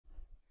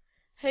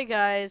Hey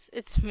guys,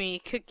 it's me,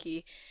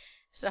 Cookie.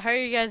 So how are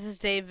you guys'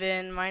 day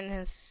been? Mine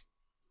has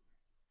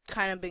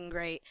kind of been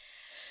great.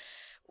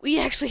 We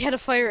actually had a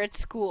fire at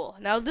school.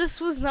 Now this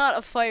was not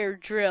a fire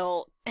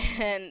drill,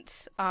 and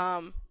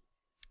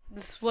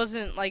this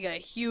wasn't like a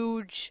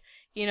huge,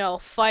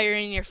 fire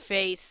in your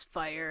face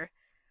fire.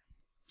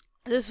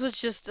 This was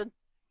just a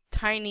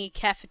tiny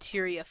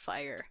cafeteria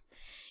fire.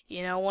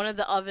 One of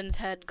the ovens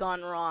had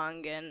gone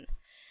wrong, and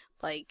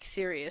like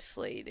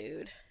seriously,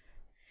 dude.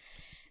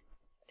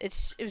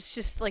 It was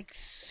just like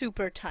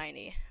super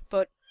tiny,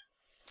 but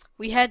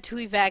we had to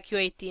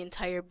evacuate the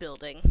entire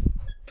building.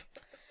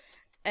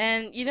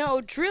 And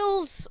fire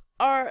drills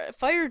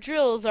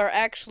are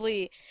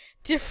actually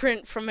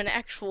different from an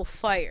actual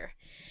fire.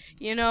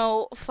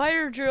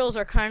 Fire drills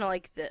are kind of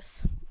like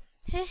this.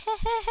 Hey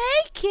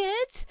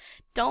kids,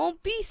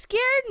 don't be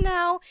scared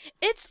now.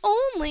 It's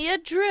only a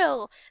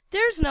drill.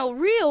 There's no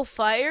real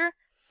fire.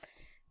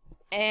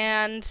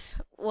 And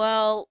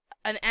well,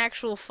 an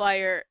actual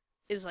fire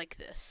is like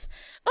this.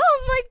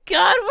 Oh my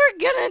god, we're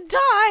gonna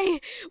die!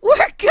 We're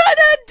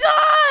gonna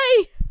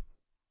die!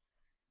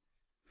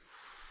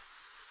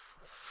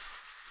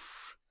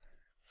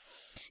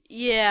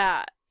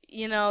 Yeah,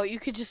 you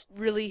could just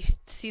really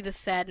see the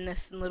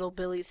sadness in little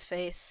Billy's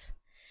face.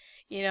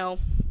 You know,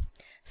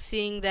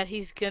 seeing that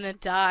he's gonna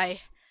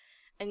die.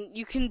 And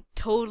you can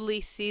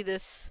totally see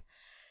this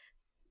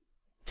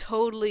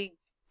totally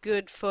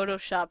good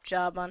Photoshop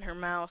job on her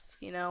mouth.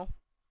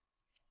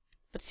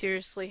 But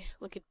seriously,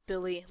 look at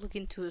Billy, look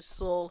into his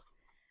soul,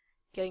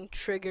 getting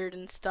triggered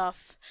and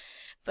stuff.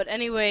 But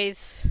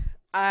anyways,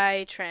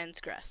 I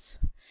transgress.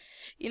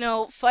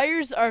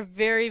 Fires are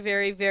very,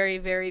 very, very,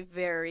 very,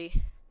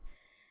 very.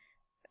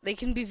 They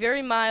can be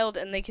very mild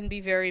and they can be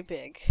very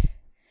big.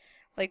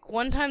 Like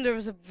one time there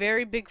was a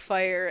very big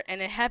fire and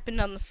it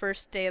happened on the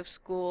first day of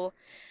school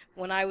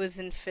when I was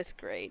in 5th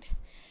grade.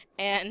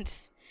 And,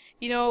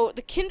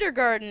 the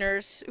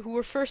kindergartners who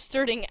were first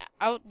starting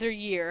out their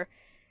year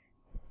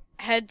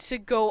had to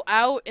go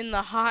out in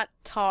the hot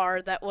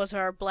tar that was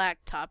our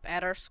blacktop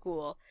at our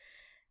school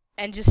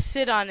and just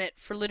sit on it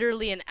for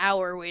literally an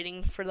hour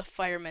waiting for the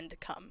firemen to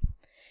come.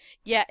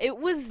 Yeah, it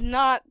was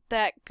not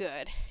that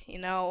good,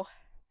 it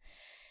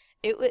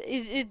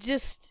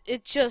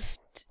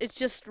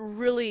just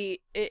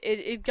really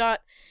it got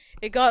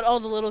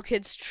all the little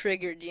kids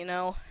triggered.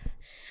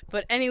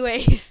 But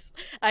anyways,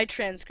 I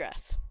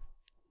transgress.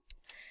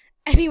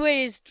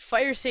 Anyways,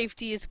 fire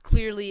safety is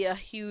clearly a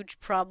huge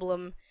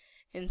problem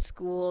in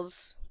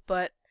schools,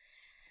 but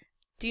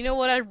do you know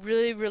what I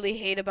really, really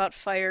hate about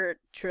fire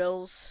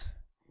drills?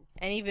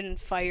 And even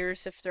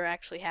fires if they're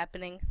actually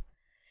happening?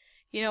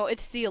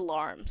 It's the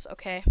alarms,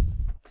 okay?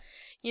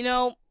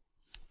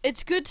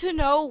 It's good to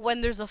know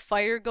when there's a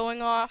fire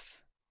going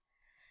off,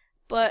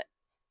 but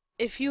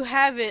if you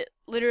have it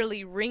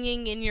literally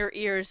ringing in your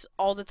ears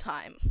all the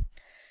time.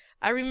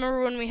 I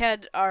remember when we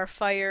had our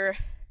fire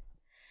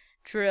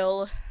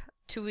drill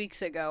 2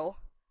 weeks ago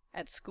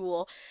at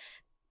school,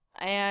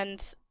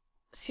 and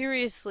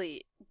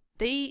seriously,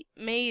 they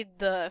made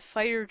the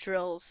fire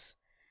drills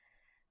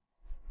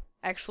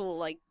actual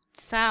like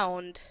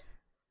sound,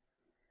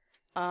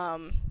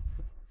 actual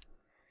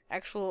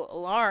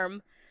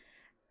alarm,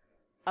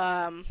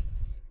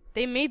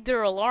 they made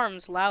their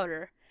alarms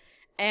louder,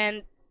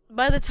 and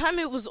by the time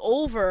it was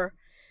over,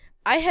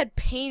 I had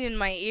pain in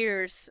my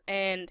ears,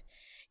 and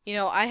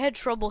I had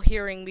trouble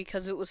hearing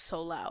because it was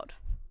so loud.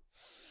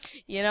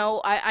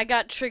 I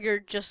got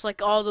triggered just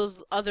like all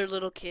those other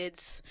little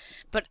kids,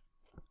 but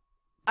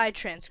I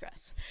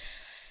transgress.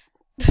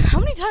 How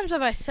many times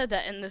have I said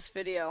that in this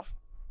video?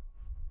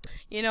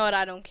 You know what,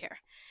 I don't care.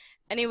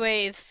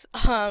 Anyways,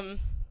 yeah,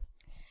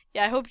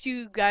 I hope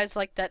you guys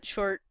like that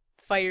short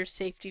fire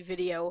safety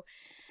video.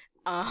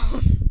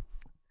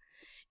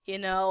 You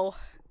know,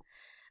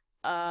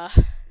 I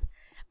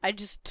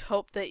just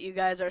hope that you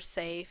guys are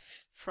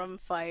safe from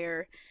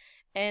fire.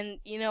 And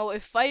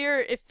if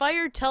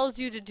fire tells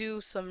you to do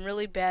some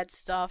really bad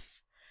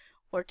stuff,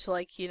 or to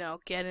like,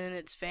 get in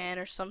its van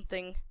or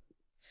something,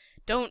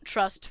 don't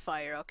trust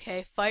fire,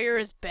 okay? Fire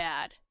is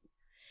bad.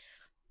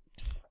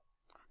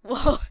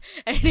 Well,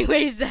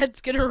 anyways, that's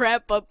gonna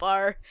wrap up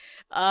our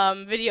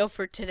video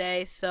for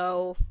today,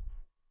 so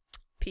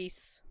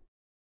peace.